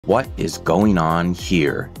What is going on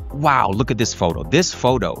here? Wow, look at this photo. This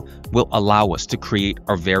photo will allow us to create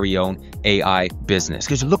our very own AI business.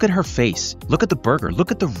 Because look at her face. Look at the burger. Look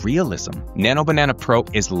at the realism. Nano Banana Pro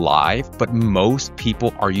is live, but most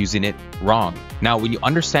people are using it wrong. Now, when you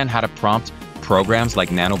understand how to prompt programs like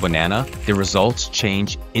Nano Banana, the results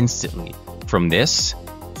change instantly. From this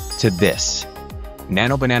to this.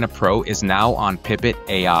 Nano Banana Pro is now on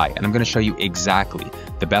Pippit.ai, and I'm going to show you exactly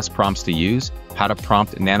the best prompts to use, how to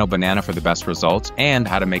prompt Nano Banana for the best results, and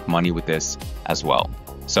how to make money with this as well.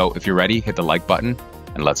 So if you're ready, hit the like button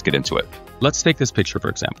and let's get into it. Let's take this picture, for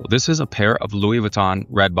example. This is a pair of Louis Vuitton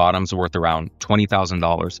red bottoms worth around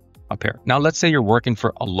 $20,000 a pair. Now, let's say you're working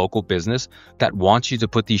for a local business that wants you to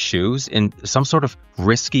put these shoes in some sort of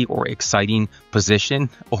risky or exciting position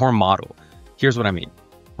or model. Here's what I mean.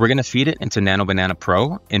 We're going to feed it into Nano Banana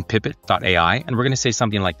Pro in Pippit.ai, and we're going to say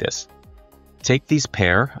something like this. Take these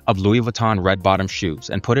pair of Louis Vuitton red bottom shoes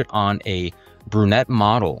and put it on a brunette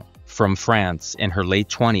model from France in her late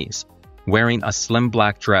 20s, wearing a slim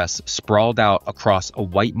black dress sprawled out across a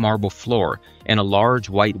white marble floor in a large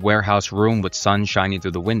white warehouse room with sun shining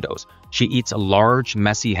through the windows. She eats a large,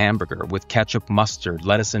 messy hamburger with ketchup, mustard,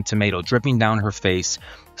 lettuce, and tomato dripping down her face,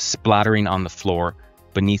 splattering on the floor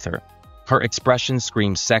beneath her. Her expression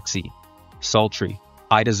screams sexy, sultry.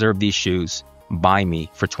 I deserve these shoes. Buy me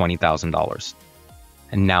for $20,000.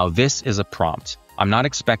 And now this is a prompt. I'm not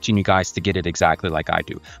expecting you guys to get it exactly like I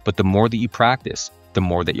do, but the more that you practice, the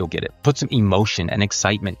more that you'll get it. Put some emotion and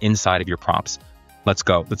excitement inside of your prompts. Let's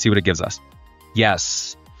go. Let's see what it gives us.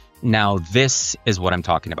 Yes. Now this is what I'm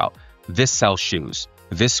talking about. This sells shoes.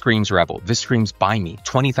 This screams rebel. This screams buy me.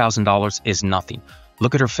 $20,000 is nothing.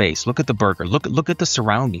 Look at her face. Look at the burger. Look at the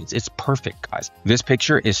surroundings. It's perfect, guys. This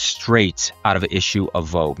picture is straight out of an issue of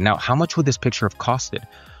Vogue. Now, how much would this picture have costed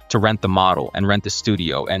to rent the model and rent the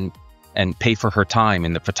studio and pay for her time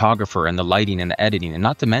and the photographer and the lighting and the editing, and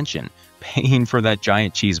not to mention paying for that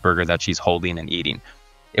giant cheeseburger that she's holding and eating?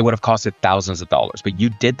 It would have costed thousands of dollars, but you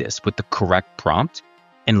did this with the correct prompt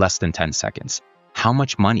in less than 10 seconds. How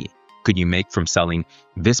much money could you make from selling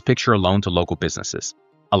this picture alone to local businesses?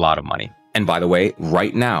 A lot of money. And by the way,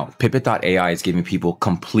 right now, Pippit.ai is giving people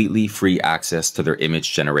completely free access to their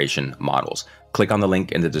image generation models. Click on the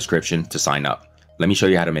link in the description to sign up. Let me show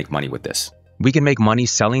you how to make money with this. We can make money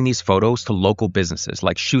selling these photos to local businesses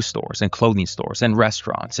like shoe stores and clothing stores and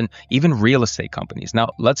restaurants and even real estate companies.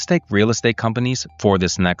 Now, let's take real estate companies for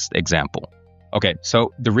this next example. Okay,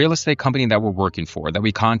 so the real estate company that we're working for, that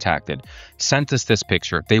we contacted, sent us this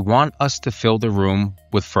picture. They want us to fill the room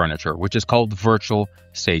with furniture, which is called virtual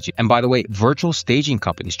staging. And by the way, virtual staging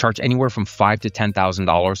companies charge anywhere from $5,000 to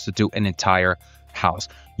 $10,000 to do an entire house.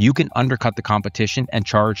 You can undercut the competition and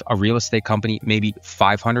charge a real estate company maybe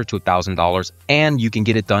 $500 to $1,000, and you can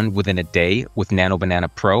get it done within a day with Nano Banana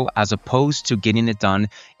Pro, as opposed to getting it done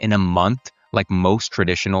in a month like most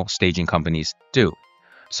traditional staging companies do.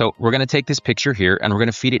 So we're going to take this picture here and we're going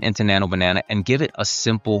to feed it into Nano Banana and give it a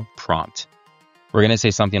simple prompt. We're going to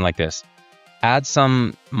say something like this. Add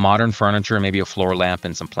some modern furniture, maybe a floor lamp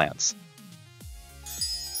and some plants.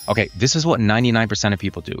 Okay, this is what 99% of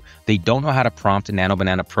people do. They don't know how to prompt Nano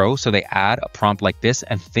Banana Pro, so they add a prompt like this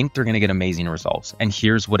and think they're going to get amazing results. And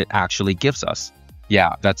here's what it actually gives us.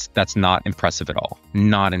 Yeah, that's not impressive at all.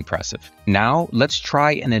 Not impressive. Now, let's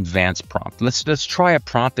try an advanced prompt. Let's try a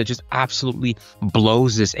prompt that just absolutely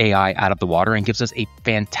blows this AI out of the water and gives us a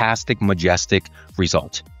fantastic, majestic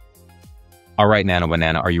result. All right, Nano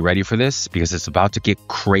Banana, are you ready for this? Because it's about to get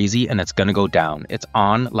crazy and it's going to go down. It's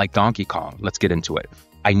on like Donkey Kong. Let's get into it.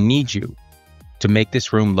 I need you to make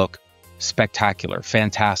this room look spectacular,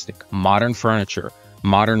 fantastic, modern furniture,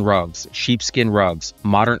 modern rugs, sheepskin rugs,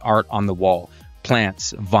 modern art on the wall,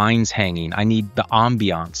 plants, vines hanging. I need the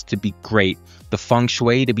ambiance to be great, the feng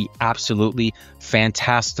shui to be absolutely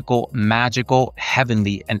fantastical, magical,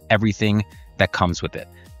 heavenly, and everything that comes with it.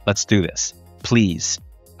 Let's do this. Please,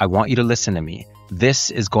 I want you to listen to me. This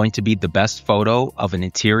is going to be the best photo of an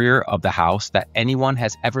interior of the house that anyone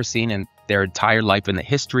has ever seen in their entire life in the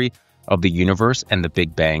history of the universe and the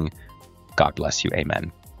Big Bang. God bless you.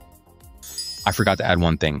 Amen. I forgot to add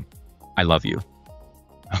one thing. I love you.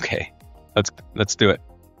 Okay. Let's do it.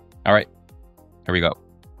 All right, here we go.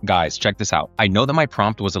 Guys, check this out. I know that my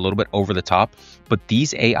prompt was a little bit over the top, but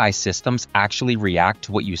these AI systems actually react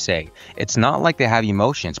to what you say. It's not like they have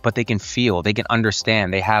emotions, but they can feel, they can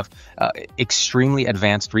understand. They have extremely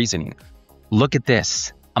advanced reasoning. Look at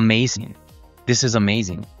this. Amazing. This is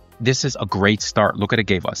amazing. This is a great start. Look what it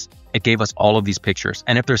gave us. It gave us all of these pictures.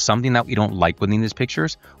 And if there's something that we don't like within these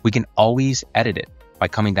pictures, we can always edit it by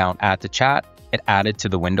coming down, add to chat. It added to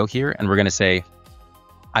the window here, and we're going to say,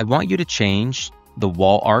 I want you to change the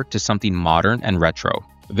wall art to something modern and retro.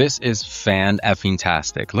 This is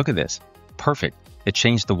fan-effing-tastic. Look at this. Perfect. It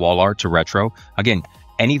changed the wall art to retro. Again,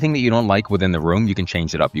 anything that you don't like within the room, you can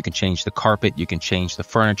change it up. You can change the carpet, you can change the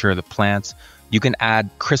furniture, the plants. You can add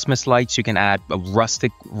Christmas lights, you can add a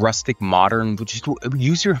rustic modern. Just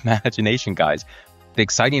use your imagination, guys. The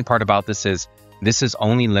exciting part about this is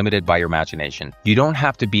only limited by your imagination. You don't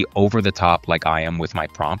have to be over the top like I am with my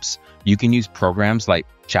prompts. You can use programs like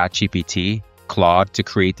ChatGPT, Claude to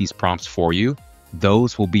create these prompts for you.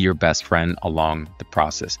 Those will be your best friend along the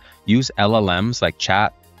process. Use LLMs like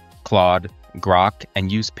Chat, Claude, Grok,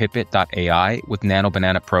 and use Pippit.ai with Nano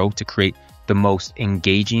Banana Pro to create the most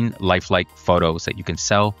engaging, lifelike photos that you can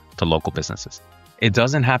sell to local businesses. It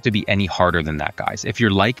doesn't have to be any harder than that, guys. If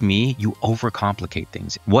you're like me, you overcomplicate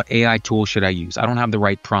things. What AI tool should I use? I don't have the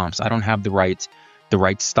right prompts. I don't have the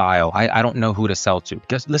right style. I don't know who to sell to.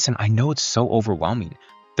 Because listen, I know it's so overwhelming.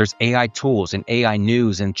 There's AI tools and AI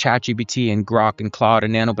news and ChatGPT and Grok and Claude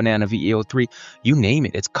and Nano Banana VEO3. You name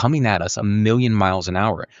it. It's coming at us a million miles an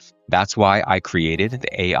hour. That's why I created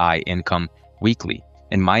the AI Income Weekly.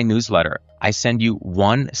 In my newsletter, I send you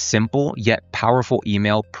one simple yet powerful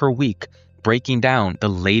email per week, breaking down the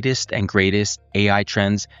latest and greatest AI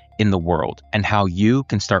trends in the world and how you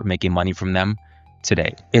can start making money from them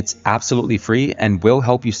today. It's absolutely free and will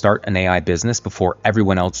help you start an AI business before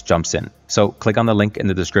everyone else jumps in. So click on the link in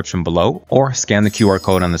the description below or scan the QR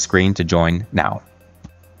code on the screen to join now.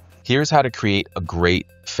 Here's how to create a great,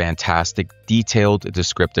 fantastic, detailed,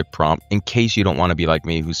 descriptive prompt in case you don't want to be like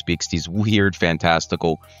me who speaks these weird,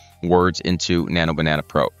 fantastical words into Nano Banana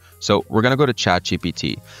Pro. So we're going to go to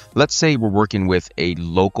ChatGPT. Let's say we're working with a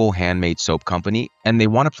local handmade soap company and they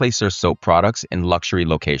want to place their soap products in luxury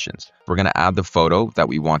locations. We're going to add the photo that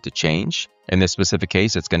we want to change. In this specific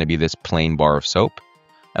case, it's going to be this plain bar of soap.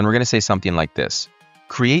 And we're going to say something like this.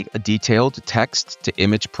 Create a detailed text to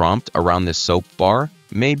image prompt around this soap bar.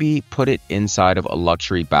 Maybe put it inside of a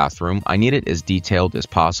luxury bathroom. I need it as detailed as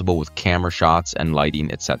possible with camera shots and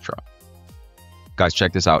lighting, etc. Guys,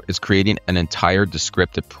 check this out. It's creating an entire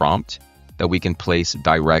descriptive prompt that we can place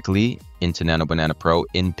directly into Nano Banana Pro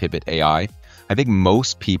in Pippit.ai. I think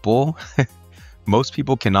most people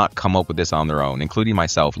cannot come up with this on their own, including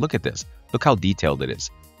myself. Look at this. Look how detailed it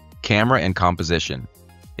is. Camera and composition.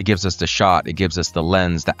 It gives us the shot. It gives us the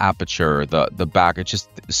lens, the aperture, the back. It's just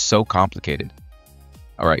so complicated.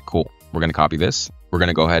 All right, cool. We're going to copy this. We're going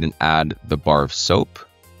to go ahead and add the bar of soap.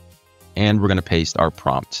 And we're going to paste our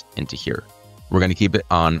prompt into here. We're going to keep it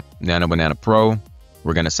on Nano Banana Pro.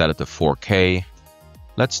 We're going to set it to 4K.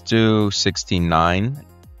 Let's do 16:9.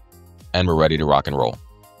 And we're ready to rock and roll.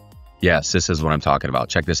 Yes, this is what I'm talking about.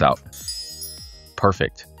 Check this out.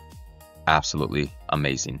 Perfect. Absolutely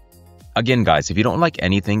amazing. Again, guys, if you don't like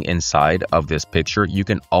anything inside of this picture, you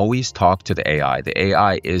can always talk to the AI. The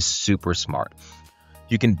AI is super smart.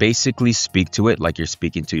 You can basically speak to it like you're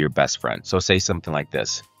speaking to your best friend. So say something like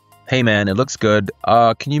this. Hey man, it looks good.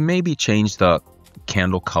 Can you maybe change the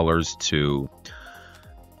candle colors to,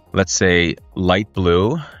 let's say, light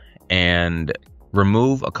blue and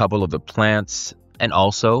remove a couple of the plants and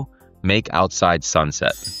also make outside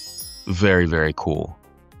sunset. Very, very cool.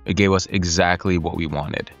 It gave us exactly what we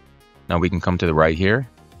wanted. Now we can come to the right here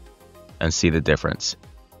and see the difference.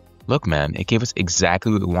 Look, man, it gave us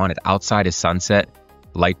exactly what we wanted. Outside is sunset,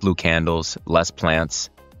 light blue candles, less plants.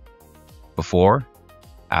 Before,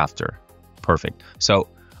 after. Perfect. So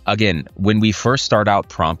again, when we first start out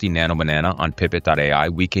prompting Nano Banana on Pippit.ai,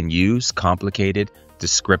 we can use complicated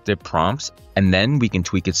descriptive prompts, and then we can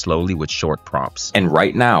tweak it slowly with short prompts. And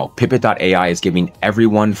right now, Pippit.ai is giving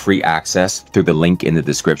everyone free access through the link in the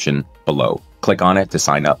description below. Click on it to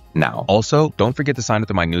sign up now. Also, don't forget to sign up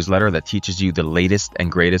to my newsletter that teaches you the latest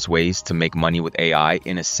and greatest ways to make money with AI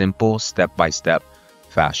in a simple step-by-step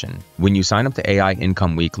fashion. When you sign up to AI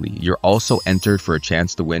Income Weekly, you're also entered for a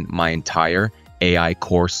chance to win my entire AI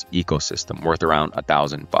course ecosystem worth around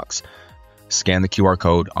 $1,000. Scan the QR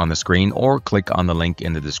code on the screen or click on the link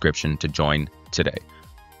in the description to join today.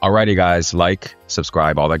 Alrighty guys, like,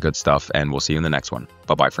 subscribe, all that good stuff, and we'll see you in the next one.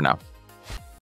 Bye-bye for now.